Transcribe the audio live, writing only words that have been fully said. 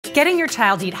Getting your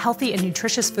child to eat healthy and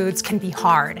nutritious foods can be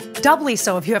hard, doubly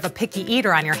so if you have a picky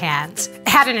eater on your hands.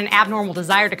 Add in an abnormal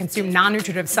desire to consume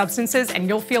non-nutritive substances and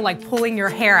you'll feel like pulling your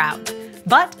hair out.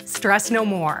 But stress no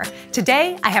more.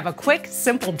 Today, I have a quick,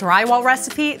 simple drywall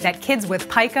recipe that kids with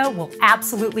Pica will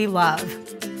absolutely love.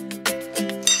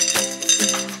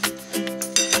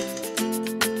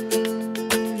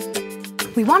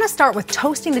 We want to start with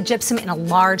toasting the gypsum in a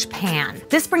large pan.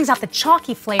 This brings out the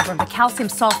chalky flavor of the calcium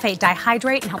sulfate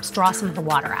dihydrate and helps draw some of the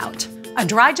water out. A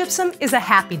dry gypsum is a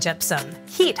happy gypsum.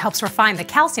 Heat helps refine the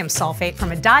calcium sulfate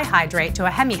from a dihydrate to a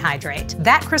hemihydrate.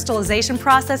 That crystallization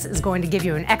process is going to give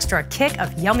you an extra kick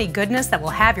of yummy goodness that will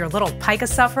have your little Pica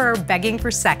sufferer begging for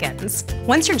seconds.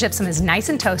 Once your gypsum is nice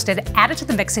and toasted, add it to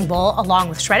the mixing bowl along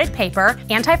with shredded paper,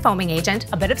 anti-foaming agent,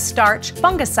 a bit of starch,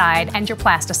 fungicide, and your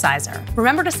plasticizer.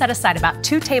 Remember to set aside about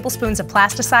 2 tablespoons of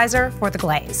plasticizer for the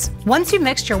glaze. Once you've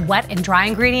mixed your wet and dry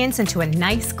ingredients into a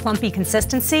nice clumpy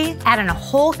consistency, add in a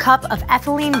whole cup of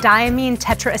ethylene diamine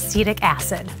tetraacetic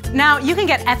acid. Now, you can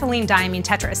get ethylene diamine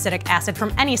tetraacetic acid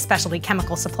from any specialty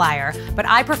chemical supplier, but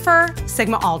I prefer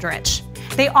Sigma Aldrich.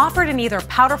 They offer it in either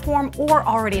powder form or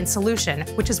already in solution,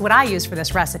 which is what I use for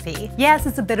this recipe. Yes,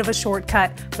 it's a bit of a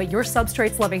shortcut, but your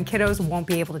substrates-loving kiddos won't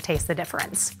be able to taste the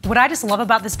difference. What I just love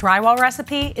about this drywall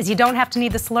recipe is you don't have to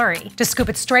knead the slurry. Just scoop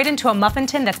it straight into a muffin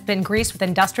tin that's been greased with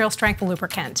industrial-strength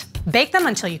lubricant. Bake them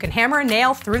until you can hammer a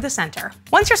nail through the center.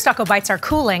 Once your stucco bites are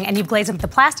cooling and you've glazed them with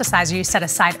the plasticizer you set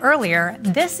aside earlier,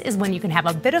 this is when you can have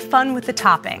a bit of fun with the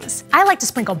toppings. I like to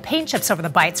sprinkle paint chips over the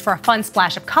bites for a fun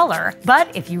splash of color,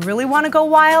 but if you really want to go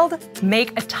wild,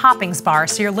 make a toppings bar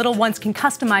so your little ones can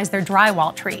customize their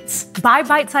drywall treats. Buy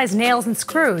bite-sized nails and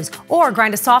screws, or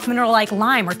grind a soft mineral like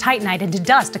lime or titanite into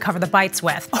dust to cover the bites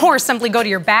with. Or simply go to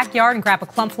your backyard and grab a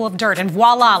clumpful of dirt and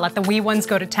voila, let the wee ones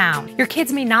go to town. Your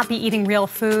kids may not be eating real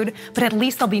food, but at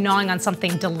least they'll be gnawing on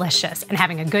something delicious and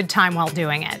having a good time while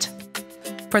doing it.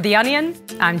 For The Onion,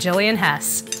 I'm Jillian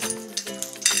Hess.